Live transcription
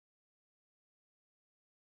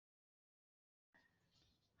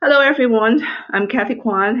Hello everyone, I'm Kathy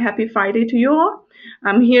Kwan. Happy Friday to you all.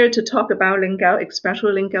 I'm here to talk about LinkOut,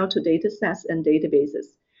 especially LinkOut to datasets and databases.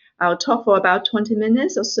 I'll talk for about 20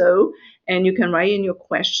 minutes or so, and you can write in your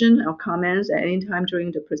question or comments at any time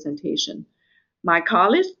during the presentation. My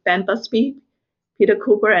colleagues, Ben Busby, Peter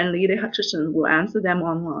Cooper, and Lily Hutchison will answer them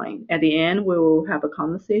online. At the end, we will have a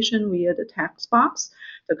conversation via the text box.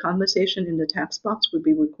 The conversation in the text box will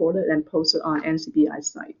be recorded and posted on NCBI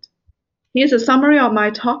site. Here's a summary of my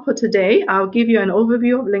talk for today. I'll give you an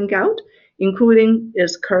overview of LinkOut, including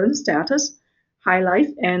its current status,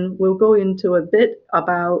 highlights, and we'll go into a bit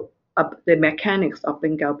about the mechanics of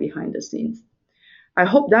LinkOut behind the scenes. I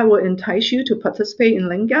hope that will entice you to participate in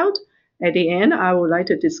LinkOut. At the end, I would like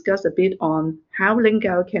to discuss a bit on how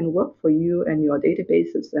LinkOut can work for you and your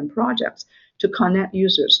databases and projects to connect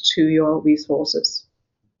users to your resources.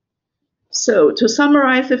 So to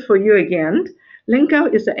summarize it for you again,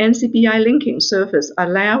 LinkOut is an NCBI linking service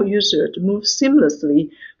allow users to move seamlessly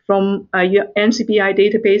from a NCBI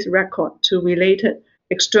database record to related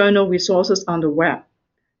external resources on the web.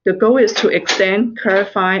 The goal is to extend,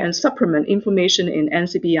 clarify, and supplement information in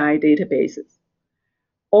NCBI databases.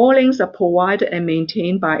 All links are provided and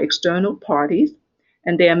maintained by external parties,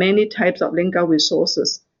 and there are many types of LinkOut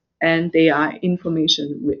resources, and they are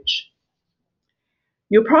information rich.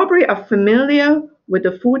 You probably are familiar with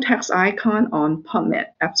the full text icon on PubMed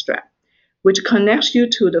abstract, which connects you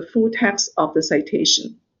to the full text of the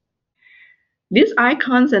citation. These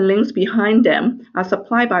icons and links behind them are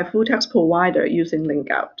supplied by full text provider using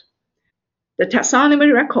LinkOut. The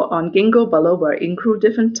taxonomy record on Ginkgo biloba include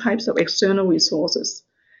different types of external resources.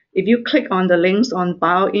 If you click on the links on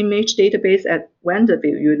bioimage database at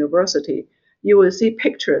Vanderbilt University, you will see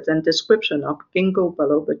pictures and description of Ginkgo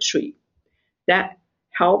biloba tree. That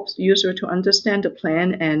helps user to understand the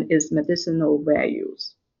plant and its medicinal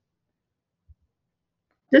values.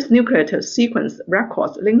 This nucleotide sequence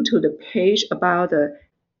records link to the page about the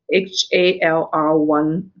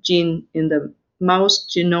HALR1 gene in the mouse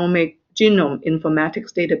genome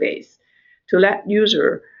informatics database to let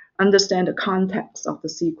user understand the context of the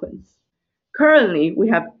sequence. Currently, we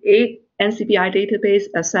have 8 NCBI databases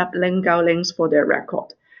accept LinkOut links for their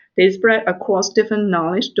record. They spread across different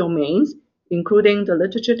knowledge domains, including the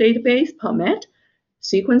literature database, PubMed,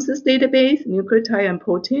 sequences database, nucleotide and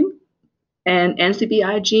protein, and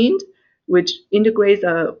NCBI genes, which integrates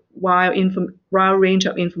a wide range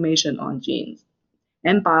of information on genes,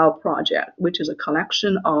 and BioProject, which is a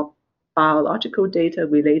collection of biological data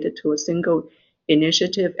related to a single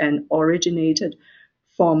initiative and originated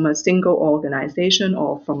from a single organization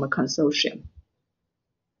or from a consortium.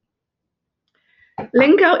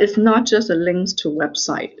 LinkOut is not just a links to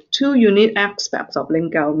website. Two unique aspects of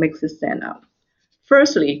LinkOut makes it stand out.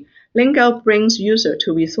 Firstly, LinkOut brings user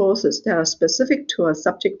to resources that are specific to a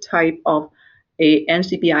subject type of a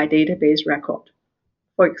NCBI database record.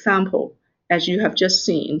 For example, as you have just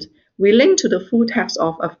seen, we link to the full text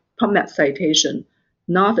of a PubMed citation,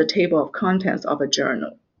 not the table of contents of a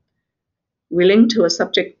journal. We link to a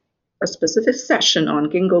specific section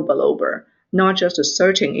on Ginkgo biloba, not just a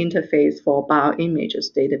searching interface for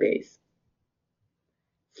bioimages database.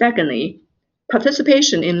 Secondly,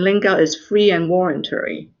 participation in LinkOut is free and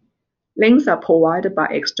voluntary. Links are provided by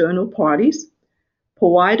external parties.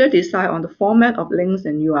 Providers decide on the format of links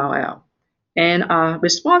and URL and are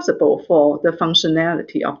responsible for the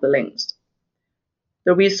functionality of the links.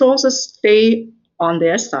 The resources stay on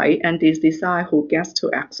their site and they decide who gets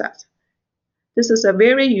to access. This is a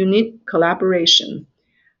very unique collaboration,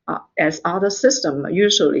 as other systems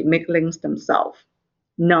usually make links themselves,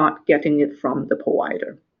 not getting it from the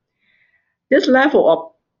provider. This level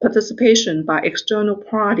of participation by external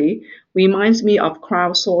party reminds me of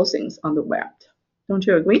crowdsourcing on the web. Don't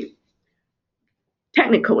you agree?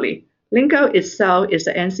 Technically, LinkOut itself is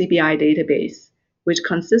an NCBI database, which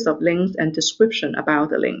consists of links and description about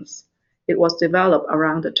the links. It was developed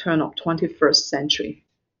around the turn of 21st century.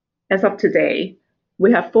 As of today,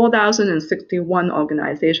 we have 4,061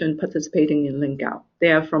 organizations participating in LinkOut.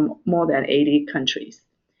 They are from more than 80 countries.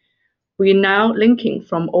 We are now linking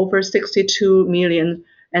from over 62 million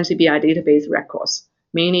NCBI database records,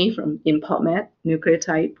 mainly from PubMed,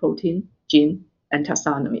 nucleotide, protein, gene, and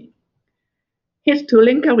taxonomy. Hits to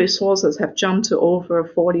LinkOut resources have jumped to over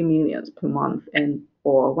 40 million per month and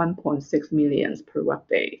or 1.6 million per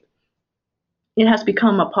workday. It has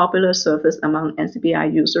become a popular service among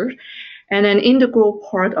NCBI users and an integral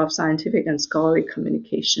part of scientific and scholarly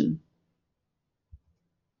communication.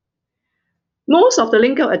 Most of the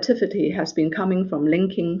LinkOut activity has been coming from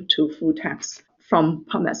linking to full text from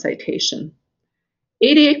PubMed citation.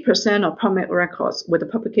 88% of PubMed records with a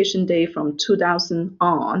publication date from 2000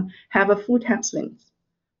 on have a full text link.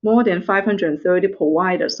 More than 530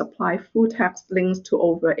 providers supply full text links to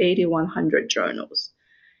over 8,100 journals.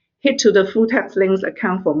 Hit to the full text links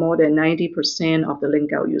account for more than 90% of the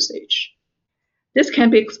LinkOut usage. This can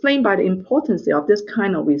be explained by the importance of this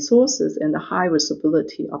kind of resources and the high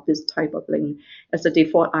visibility of this type of link as the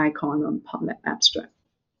default icon on PubMed abstract.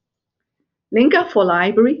 LinkOut for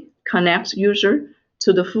Library connects user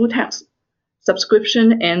to the full text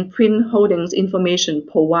subscription and print holdings information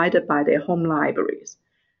provided by their home libraries.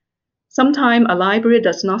 Sometimes a library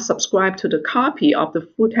does not subscribe to the copy of the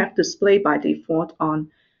full text displayed by default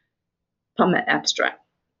on PubMed abstract.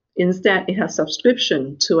 Instead, it has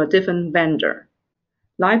subscription to a different vendor.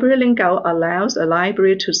 Library LinkOut allows a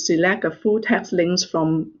library to select a full text links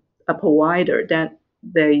from a provider that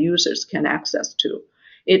their users can access to.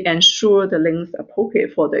 It ensures the links are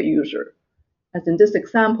appropriate for the user. As in this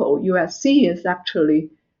example, USC is actually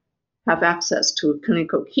have access to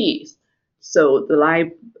clinical keys. So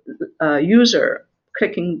the user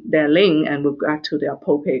clicking their link and will get to the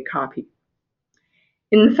appropriate copy.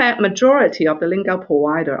 In fact, majority of the LinkOut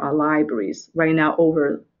provider are libraries. Right now,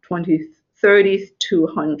 over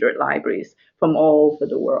 3,200 libraries from all over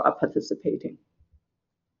the world are participating.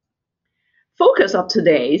 Focus of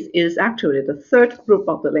today's is actually the third group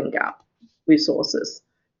of the LinkOut resources,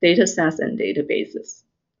 datasets and databases.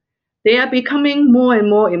 They are becoming more and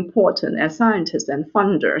more important as scientists and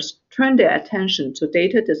funders turn their attention to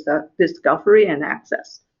data discovery and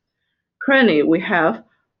access. Currently, we have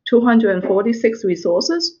 246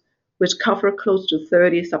 resources, which cover close to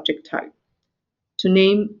 30 subject types. To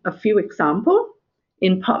name a few examples,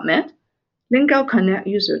 in PubMed, LinkOut connects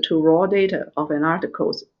users to raw data of an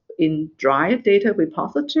article in Drive Data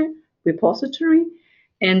Repository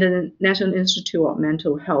and the National Institute of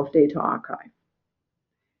Mental Health Data Archive.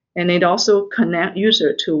 And it also connects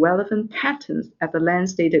users to relevant patents at the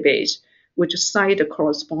LANS database, which cite the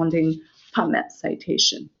corresponding PubMed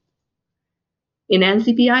citation. In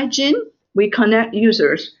NCBI Gene, we connect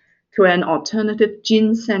users to an alternative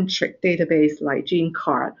gene-centric database like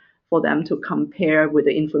GeneCard for them to compare with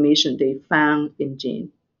the information they found in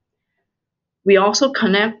Gene. We also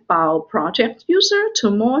connect bioproject users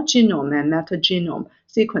to more genome and metagenome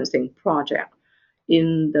sequencing projects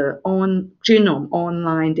in the Genome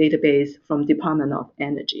Online database from Department of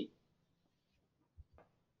Energy.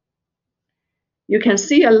 You can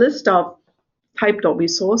see a list of types of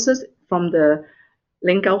resources from the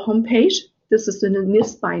LinkOut homepage. This is in a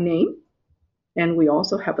list by name, and we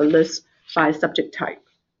also have a list by subject type.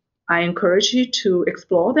 I encourage you to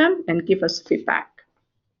explore them and give us feedback.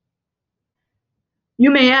 You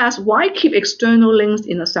may ask, why keep external links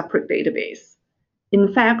in a separate database?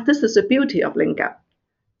 In fact, this is the beauty of LinkOut.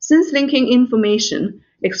 Since linking information,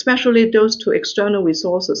 especially those to external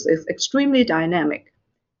resources, is extremely dynamic,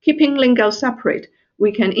 keeping LinkOut separate,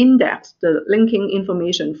 we can index the linking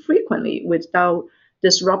information frequently without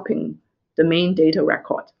disrupting the main data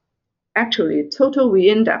record. Actually, total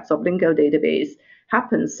reindex of LinkOut database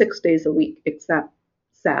happens 6 days a week except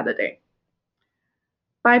Saturday.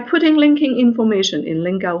 By putting linking information in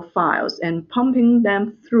LinkOut files and pumping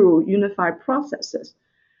them through unified processes,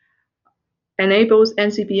 enables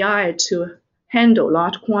NCBI to handle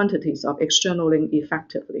large quantities of external link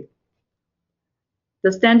effectively.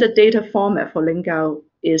 The standard data format for LinkOut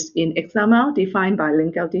is in XML defined by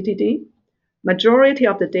LinkOut DTD. Majority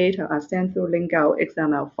of the data are sent through LinkOut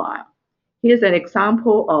XML file. Here's an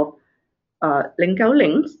example of LinkOut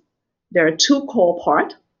links. There are two core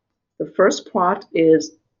parts. The first part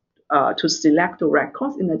is to select the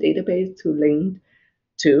records in the database to link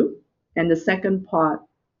to, and the second part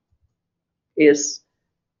is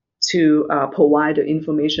to provide the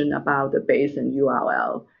information about the base and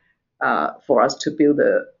URL for us to build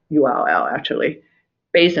the URL, actually.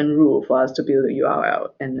 Base and rule for us to build the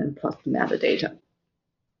URL, and then plus the metadata.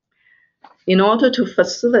 In order to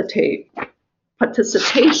facilitate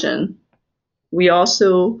participation, we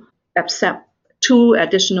also accept two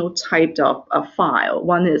additional types of file.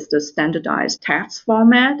 One is the standardized text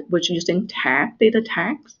format, which using data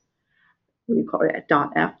tags. We call it a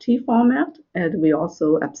 .ft format, and we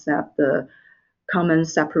also accept the common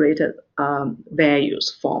separated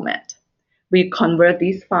values format. We convert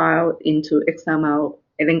these files into XML,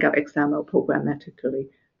 LinkOut XML programmatically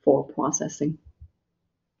for processing.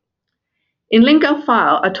 In LinkOut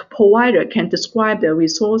file, a provider can describe their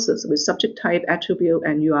resources with subject type, attribute,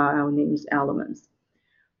 and URL names elements.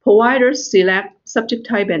 Providers select subject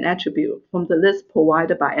type and attribute from the list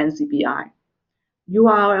provided by NCBI.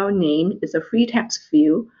 URL name is a free text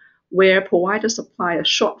field where providers supply a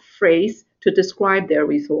short phrase to describe their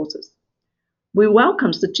resources. We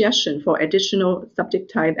welcome suggestions for additional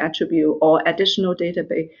subject type attribute or additional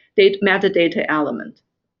metadata element.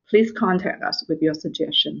 Please contact us with your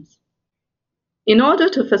suggestions. In order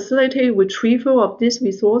to facilitate retrieval of these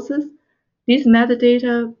resources, these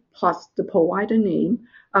metadata plus the provider name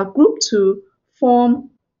are grouped to form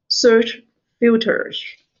search filters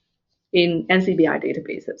in NCBI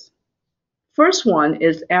databases. First one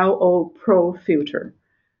is LO Pro filter,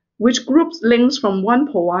 which groups links from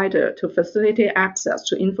one provider to facilitate access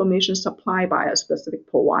to information supplied by a specific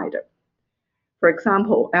provider. For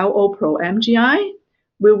example, LO Pro MGI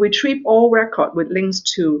will retrieve all records with links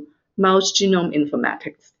to mouse genome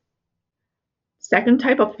informatics. Second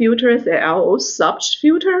type of filter is the LO sub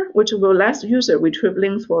filter, which will let users retrieve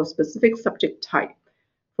links for a specific subject type.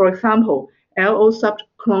 For example, LO sub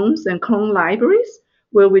clones and clone libraries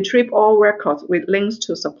will retrieve all records with links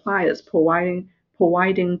to suppliers providing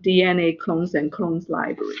DNA clones and clones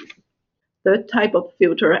libraries. Third type of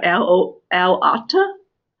filter, LATA,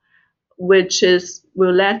 which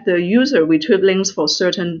will let the user retrieve links for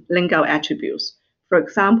certain LinkOut attributes. For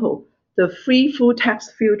example, the free full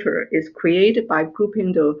text filter is created by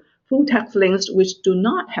grouping the full text links which do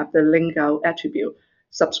not have the LinkOut attribute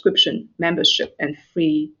subscription, membership, and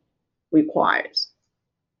free requires.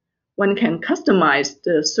 One can customize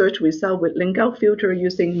the search result with LinkOut filter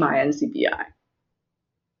using My NCBI.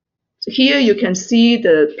 So here you can see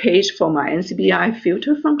the page for My NCBI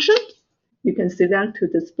filter function. You can select to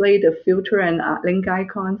display the filter and link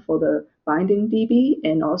icon for the binding DB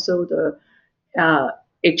and also the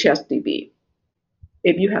HSDB.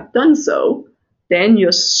 If you have done so, then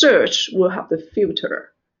your search will have the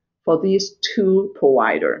filter for these two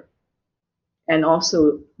providers, and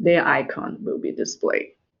also their icon will be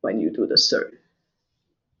displayed when you do the search.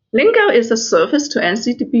 LinkOut is a service to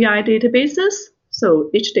NCBI databases. So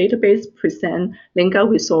each database presents LinkOut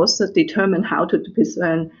resources, determine how to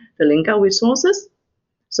present the LinkOut resources.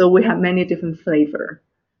 So we have many different flavors.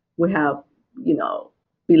 We have,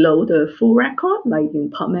 below the full record, like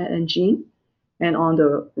in PubMed and Gene, and on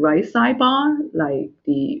the right sidebar, like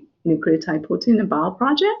the nucleotide protein and bio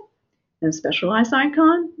project, and specialized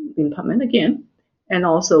icon in PubMed again, and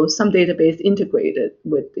also some database integrated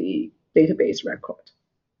with the database record.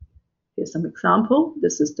 Here's some example.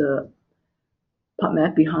 This is the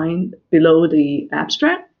PubMed below the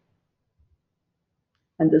abstract.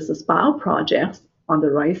 And this is bio projects on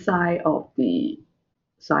the right side of the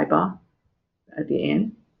sidebar at the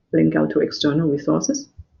end, link out to external resources.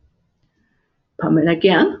 PubMed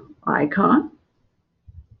again, icon.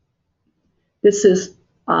 This is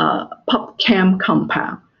a PubChem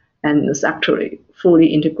compound, and it's actually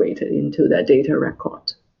fully integrated into the data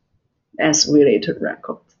record as related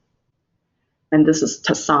record. And this is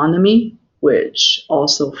taxonomy, which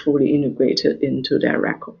also fully integrated into their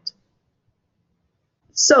record.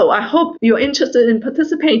 So I hope you're interested in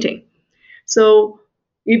participating. So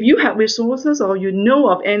if you have resources or you know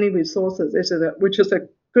of any resources which is a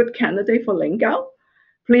good candidate for LinkOut,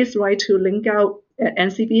 please write to LinkOut at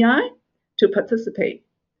NCBI to participate.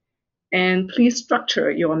 And please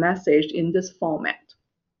structure your message in this format.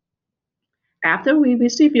 After we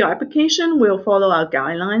receive your application, we'll follow our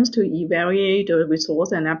guidelines to evaluate the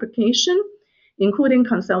resource and application, including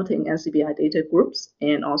consulting NCBI data groups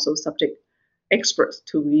and also subject experts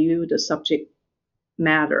to review the subject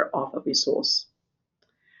matter of a resource.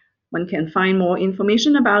 One can find more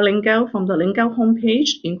information about LinkOut from the LinkOut homepage,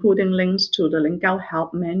 including links to the LinkOut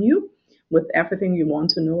help menu with everything you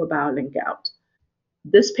want to know about LinkOut.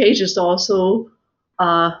 This page is also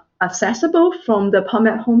accessible from the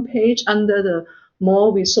PubMed homepage under the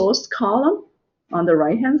More Resource column on the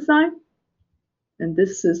right-hand side. And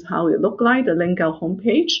this is how it looks like, the LinkOut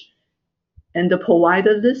homepage. And the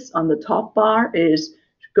provider list on the top bar is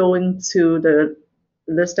going to the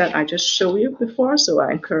list that I just showed you before, so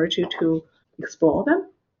I encourage you to explore them.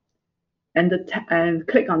 And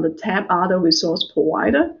click on the tab Other Resource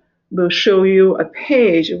Provider will show you a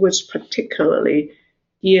page which particularly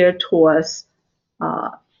geared towards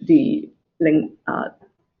the link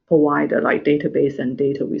provider like database and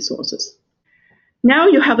data resources. Now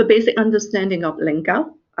you have a basic understanding of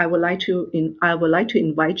LinkOut. I would like to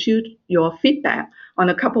invite your feedback on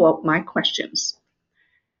a couple of my questions.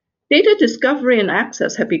 Data discovery and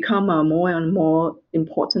access have become a more and more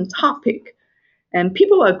important topic, and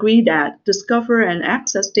people agree that discover and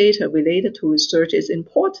access data related to research is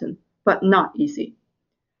important, but not easy.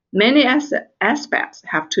 Many aspects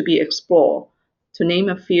have to be explored. To name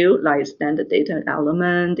a few, like standard data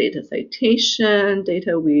element, data citation,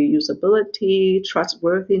 data reusability,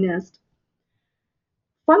 trustworthiness.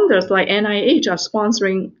 Funders like NIH are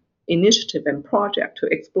sponsoring initiative and project to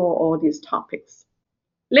explore all these topics.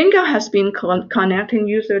 LinkOut has been connecting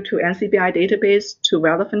users to NCBI database to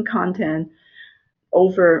relevant content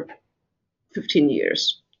over 15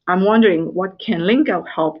 years. I'm wondering, what can LinkOut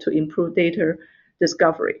help to improve data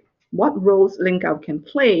discovery? What roles LinkOut can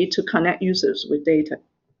play to connect users with data?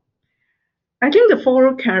 I think the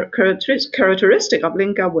following characteristic of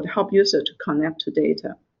LinkOut would help users to connect to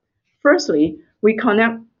data. Firstly, we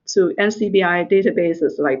connect to NCBI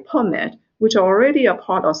databases like PubMed, which are already a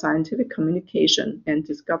part of scientific communication and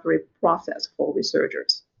discovery process for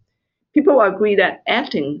researchers. People agree that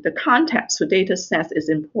adding the context to data sets is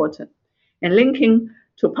important, and linking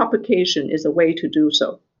to publication is a way to do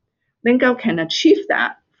so. LinkOut can achieve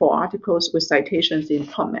that for articles with citations in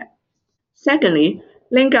PubMed. Secondly,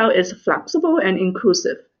 LinkOut is flexible and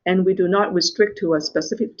inclusive, and we do not restrict to a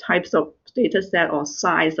specific types of dataset or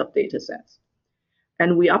size of datasets.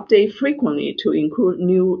 And we update frequently to include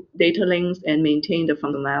new data links and maintain the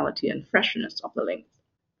functionality and freshness of the links.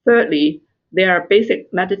 Thirdly, there are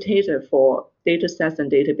basic metadata for datasets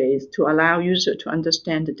and database to allow users to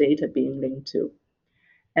understand the data being linked to.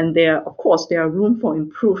 And of course, there are room for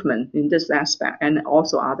improvement in this aspect and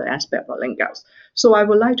also other aspects of LinkOut. So I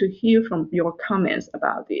would like to hear from your comments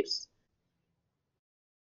about this.